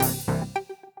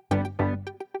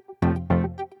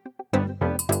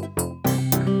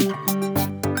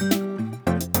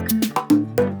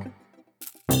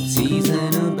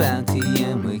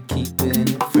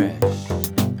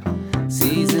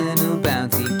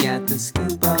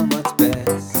scoop on what's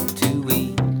best to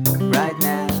eat right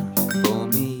now for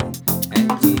me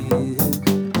and you.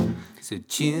 So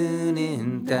tune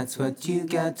in, that's what you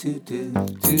got to do.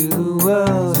 To the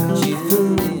world of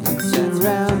food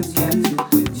surrounds you.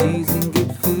 Cheese and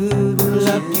good food will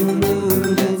up your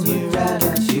mood and your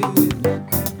attitude.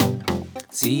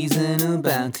 Seasonal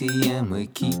bounty and we're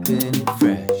keeping it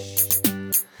fresh.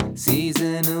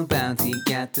 Seasonal bounty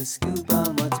got the scoop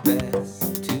on what's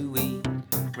best to eat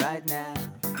right now.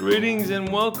 Greetings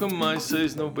and welcome, my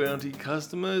Seasonal Bounty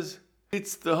customers.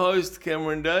 It's the host,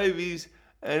 Cameron Davies,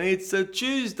 and it's a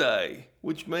Tuesday,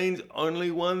 which means only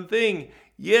one thing.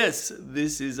 Yes,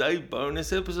 this is a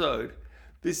bonus episode.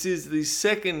 This is the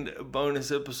second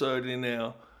bonus episode in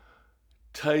our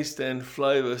Taste and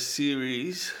Flavour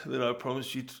series that I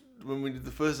promised you when we did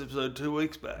the first episode 2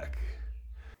 weeks back.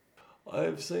 I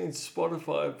have seen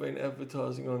Spotify have been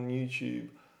advertising on YouTube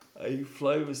a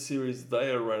flavour series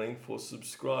they are running for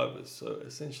subscribers. So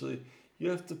essentially, you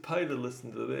have to pay to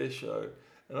listen to their show.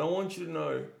 And I want you to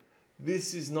know,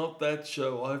 this is not that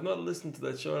show. I have not listened to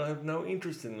that show and I have no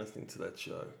interest in listening to that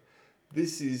show.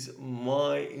 This is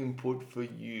my input for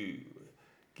you,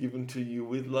 given to you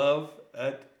with love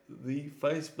at the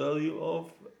face value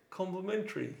of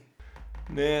complimentary.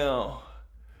 Now,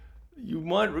 you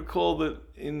might recall that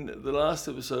in the last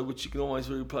episode, which you can always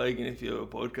replay again if you have a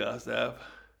podcast app,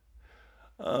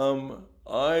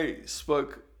 I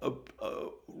spoke a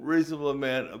reasonable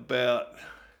amount about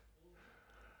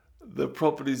the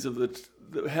properties of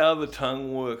how the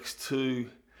tongue works to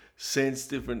sense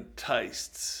different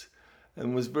tastes,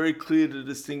 and was very clear to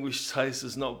distinguish tastes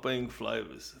as not being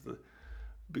flavours.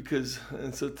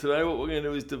 And so today what we're going to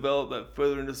do is develop that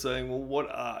further into saying, well,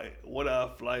 what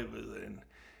are flavours then?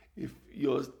 If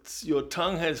your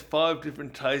tongue has 5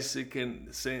 different tastes it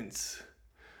can sense,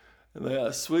 and they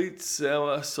are sweet,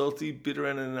 sour, salty, bitter,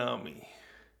 and umami.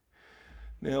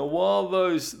 Now, while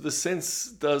the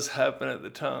sense does happen at the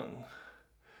tongue,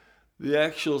 the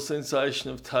actual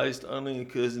sensation of taste only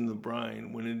occurs in the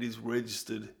brain when it is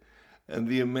registered, and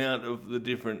the amount of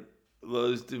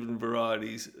those different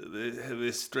varieties,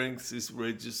 their strengths is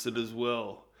registered as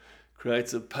well.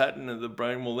 Creates a pattern that the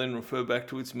brain will then refer back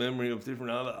to its memory of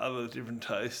other different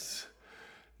tastes.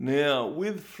 Now,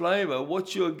 with flavour,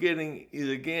 what you're getting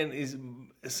is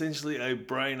essentially a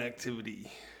brain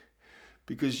activity,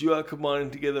 because you are combining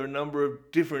together a number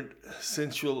of different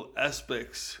sensual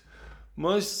aspects,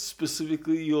 most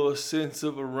specifically your sense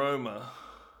of aroma,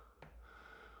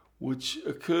 which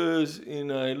occurs in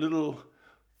a little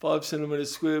 5 centimetre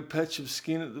square patch of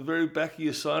skin at the very back of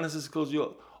your sinuses called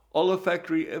your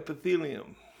olfactory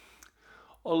epithelium.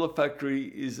 Olfactory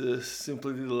is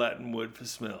simply the Latin word for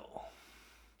smell.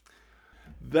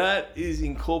 That is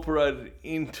incorporated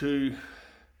into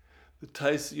the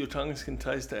taste that your tongues can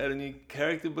taste to add a new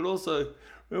character, but also,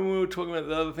 remember we were talking about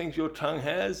the other things your tongue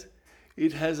has?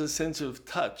 It has a sense of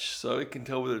touch, so it can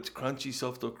tell whether it's crunchy,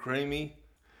 soft, or creamy.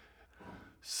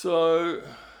 So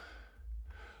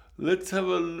let's have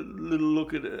a little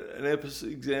look at an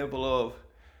example of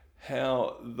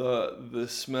how the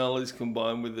smell is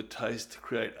combined with the taste to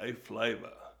create a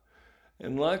flavour.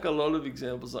 And like a lot of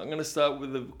examples, I'm going to start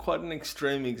with quite an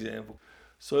extreme example.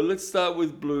 So let's start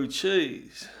with blue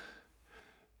cheese.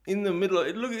 In the middle,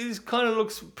 it kind of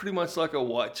looks pretty much like a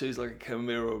white cheese, like a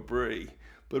Camembert or a Brie.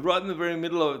 But right in the very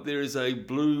middle of it, there is a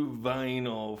blue vein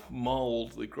of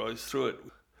mould that grows through it.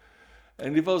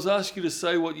 And if I was asking you to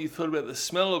say what you thought about the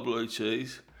smell of blue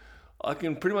cheese, I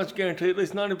can pretty much guarantee at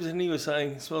least 90% of you are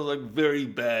saying it smells like very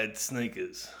bad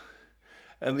sneakers.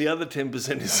 And the other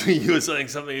 10% is you are saying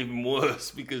something even worse,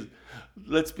 because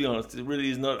let's be honest, it really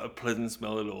is not a pleasant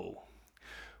smell at all.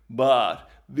 But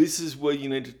this is where you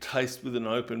need to taste with an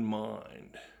open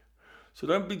mind. So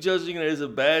don't be judging it as a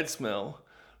bad smell.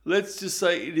 Let's just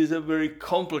say it is a very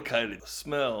complicated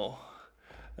smell.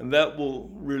 And that will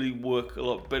really work a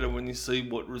lot better when you see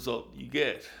what result you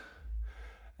get.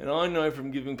 And I know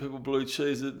from giving people blue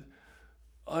cheese that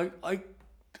I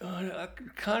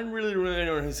can't really remember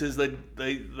anyone who says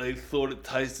they thought it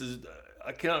tasted.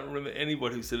 I can't remember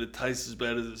anybody who said it tastes as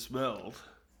bad as it smelled.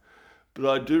 But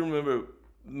I do remember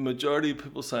the majority of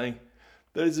people saying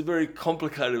that is a very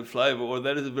complicated flavour, or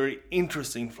that is a very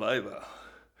interesting flavour,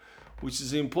 which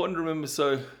is important to remember.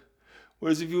 So,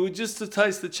 whereas if you were just to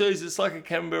taste the cheese, it's like a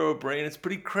Camembert or Brie, and it's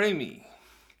pretty creamy.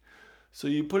 So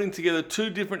you're putting together 2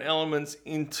 different elements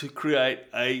to create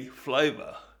a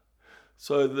flavour.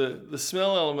 So the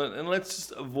smell element, and let's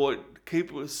just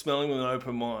keep smelling with an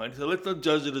open mind. So let's not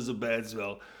judge it as a bad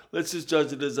smell. Let's just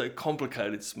judge it as a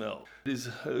complicated smell. It's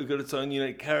got its own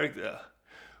unique character.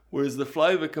 whereas the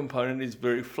flavour component is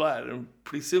very flat and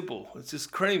pretty simple. It's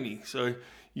just creamy. So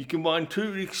you combine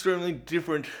two extremely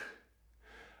different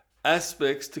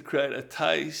aspects to create a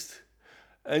taste,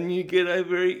 and you get a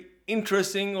very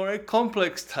interesting or a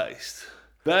complex taste.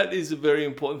 That is a very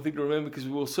important thing to remember, because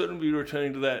we will certainly be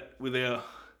returning to that with the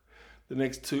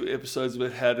next 2 episodes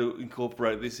about how to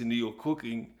incorporate this into your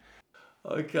cooking.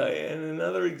 Okay, and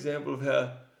another example of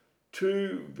how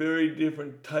 2 very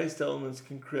different taste elements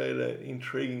can create an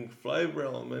intriguing flavour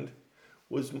element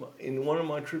was in one of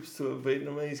my trips to a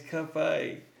Vietnamese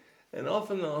cafe. And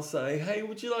often they'll say, hey,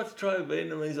 would you like to try a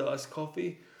Vietnamese iced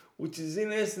coffee? Which is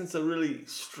in essence a really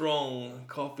strong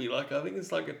coffee. Like, I think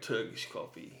it's like a Turkish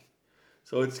coffee.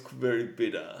 So it's very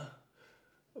bitter.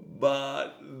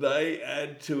 But they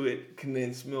add to it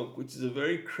condensed milk, which is a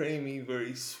very creamy,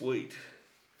 very sweet.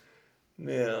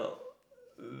 Now,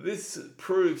 this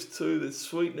proves too that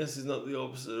sweetness is not the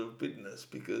opposite of bitterness,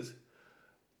 because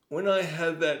when I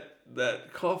had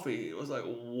that coffee, it was like,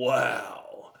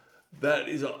 wow, that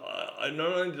is, I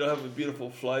not only did I have a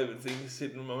beautiful flavoured thing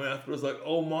sitting in my mouth, but it was like,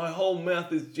 oh, my whole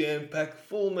mouth is jam-packed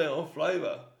full now of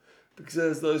flavour, because it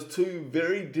has those 2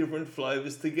 very different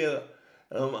flavours together,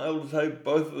 and I'm able to take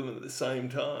both of them at the same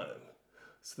time.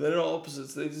 So they're not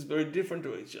opposites, they're just very different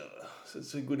to each other. So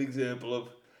it's a good example of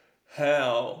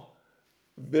how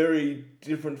very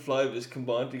different flavours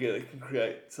combined together can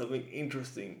create something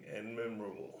interesting and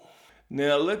memorable.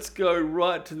 Now let's go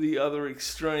right to the other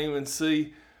extreme and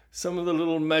see some of the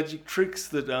little magic tricks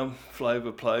that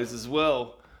flavour plays as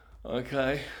well.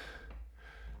 Okay.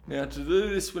 Now to do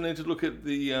this, we need to look at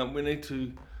we need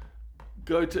to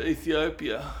go to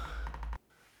Ethiopia.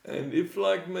 And if,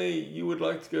 like me, you would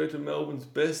like to go to Melbourne's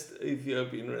best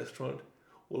Ethiopian restaurant,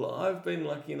 well, I've been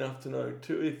lucky enough to know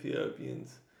 2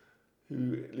 Ethiopians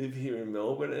who live here in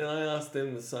Melbourne, and I asked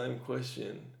them the same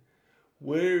question.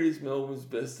 Where is Melbourne's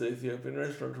best Ethiopian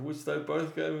restaurant? To which they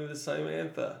both gave me the same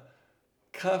answer.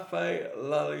 Cafe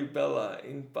Lalibela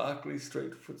in Berkeley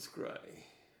Street, Footscray.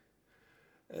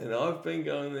 And I've been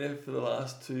going there for the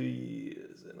last 2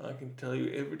 years, and I can tell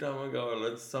you every time I go I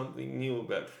learn something new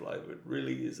about flavour. It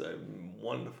really is a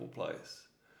wonderful place.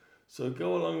 So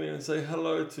go along there and say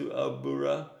hello to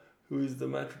Abura, who is the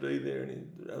maitre d' there, and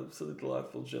he's an absolutely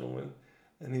delightful gentleman,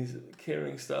 and his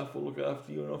caring staff will look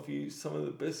after you and offer you some of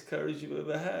the best curries you've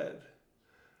ever had.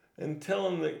 And tell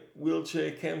him that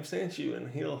Wheelchair Cam sent you, and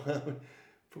he'll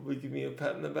probably give me a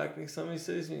pat in the back next time he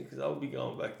sees me, because I'll be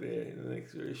going back there in the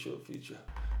next very short future.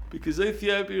 Because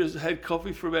Ethiopia has had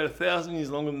coffee for about 1,000 years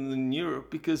longer than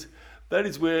Europe, because that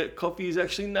is where coffee is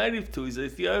actually native to, is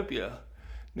Ethiopia.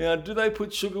 Now, do they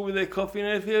put sugar with their coffee in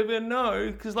Ethiopia?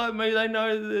 No, because like me, they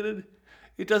know that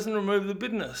it doesn't remove the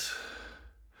bitterness.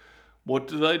 What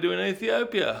do they do in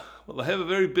Ethiopia? Well, they have a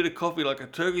very bitter coffee like a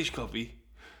Turkish coffee,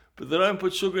 but they don't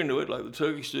put sugar into it like the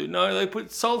Turkish do. No, they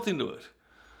put salt into it.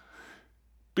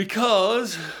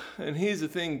 Because, and here's the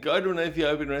thing, go to an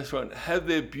Ethiopian restaurant, have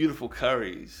their beautiful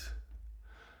curries,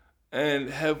 and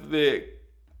have their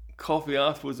coffee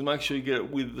afterwards, and make sure you get it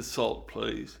with the salt,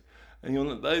 please.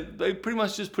 And they pretty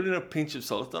much just put in a pinch of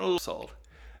salt. It's not a lot of salt.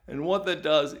 And what that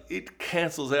does, it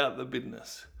cancels out the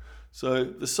bitterness. So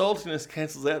the saltiness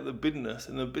cancels out the bitterness,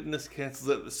 and the bitterness cancels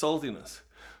out the saltiness.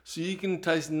 So you can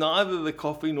taste neither the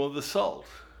coffee nor the salt.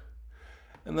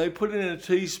 And they put in a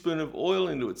teaspoon of oil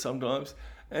into it sometimes.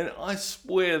 And I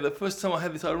swear, the first time I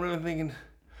had this, I remember thinking,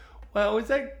 wow, is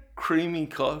that creamy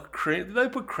cream? Did they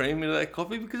put cream into that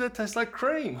coffee? Because that tastes like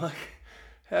cream. Like,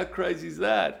 how crazy is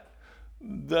that?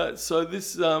 So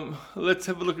this, let's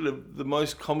have a look at the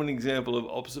most common example of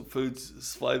opposite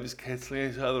foods, flavours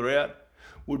cancelling each other out,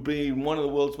 would be one of the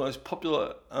world's most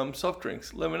popular soft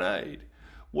drinks, lemonade.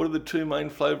 What are the 2 main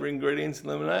flavour ingredients in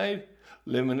lemonade?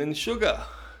 Lemon and sugar.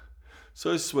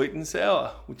 So sweet and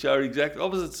sour, which are exact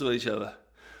opposites of each other.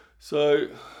 So,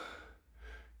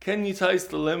 can you taste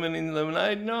the lemon in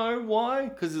lemonade? No. Why?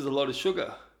 Because there's a lot of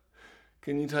sugar.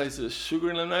 Can you taste the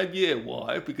sugar in lemonade? Yeah.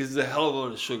 Why? Because there's a hell of a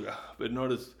lot of sugar, but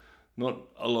not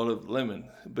a lot of lemon.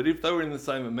 But if they were in the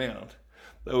same amount,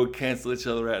 they would cancel each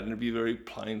other out and it'd be a very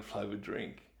plain flavoured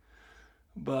drink.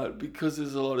 But because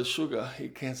there's a lot of sugar,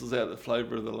 it cancels out the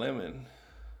flavour of the lemon.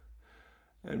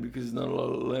 And because there's not a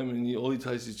lot of lemon, all you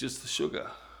taste is just the sugar.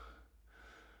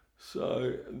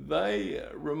 So they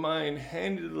remain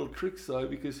handy little tricks though,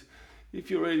 because if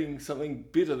you're eating something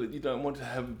bitter that you don't want to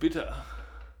have bitter,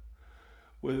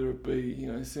 whether it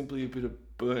be simply a bit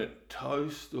of burnt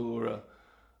toast or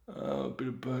a bit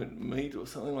of burnt meat or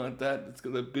something like that that's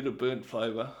got a bitter burnt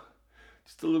flavour,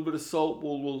 just a little bit of salt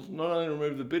will not only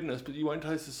remove the bitterness, but you won't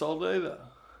taste the salt either.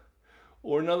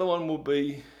 Or another one will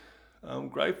be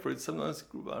Grapefruit, sometimes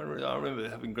I remember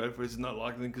having grapefruits and not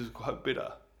liking them because it's quite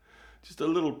bitter. Just a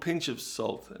little pinch of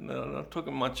salt, and I'm not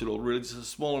talking much at all, really, just a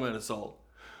small amount of salt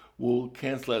will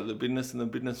cancel out the bitterness, and the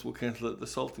bitterness will cancel out the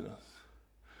saltiness.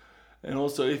 And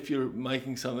also, if you're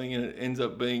making something and it ends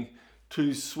up being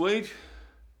too sweet,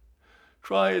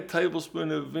 try a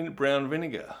tablespoon of brown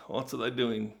vinegar. That's what they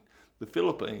do in the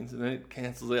Philippines, and then it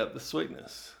cancels out the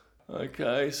sweetness.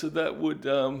 Okay, so that would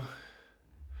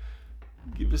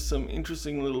give us some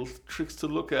interesting little tricks to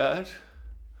look at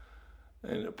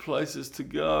and places to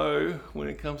go when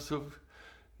it comes to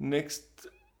next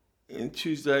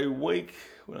Tuesday week,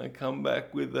 when I come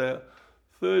back with our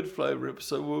third flavour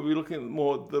episode. We'll be looking at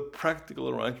more the practical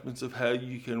arrangements of how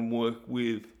you can work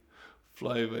with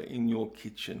flavour in your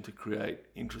kitchen to create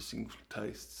interesting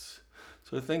tastes.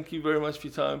 So thank you very much for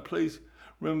your time. Please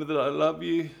remember that I love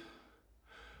you.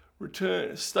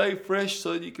 Stay fresh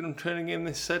so that you can return again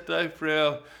this Saturday for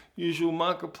our usual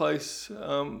marketplace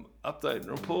update and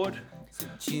report.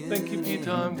 Thank you for your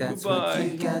time. That's Goodbye.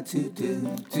 what you got to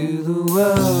do to the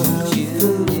world of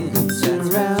food that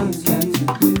surrounds you.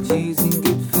 Choosing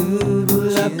good food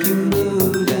will up your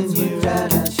mood and your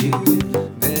attitude.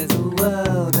 There's a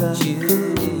world of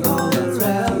food all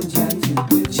around you.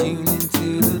 Tune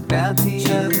into the bounty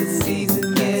of the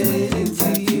season, get it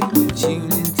into you.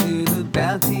 Tune into the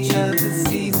bounty of the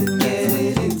season, get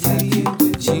it into you.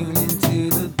 Tune into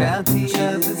the bounty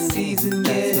of the season,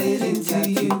 get it into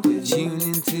you. Tune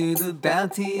into the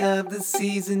bounty of the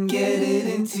season, get it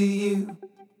into you.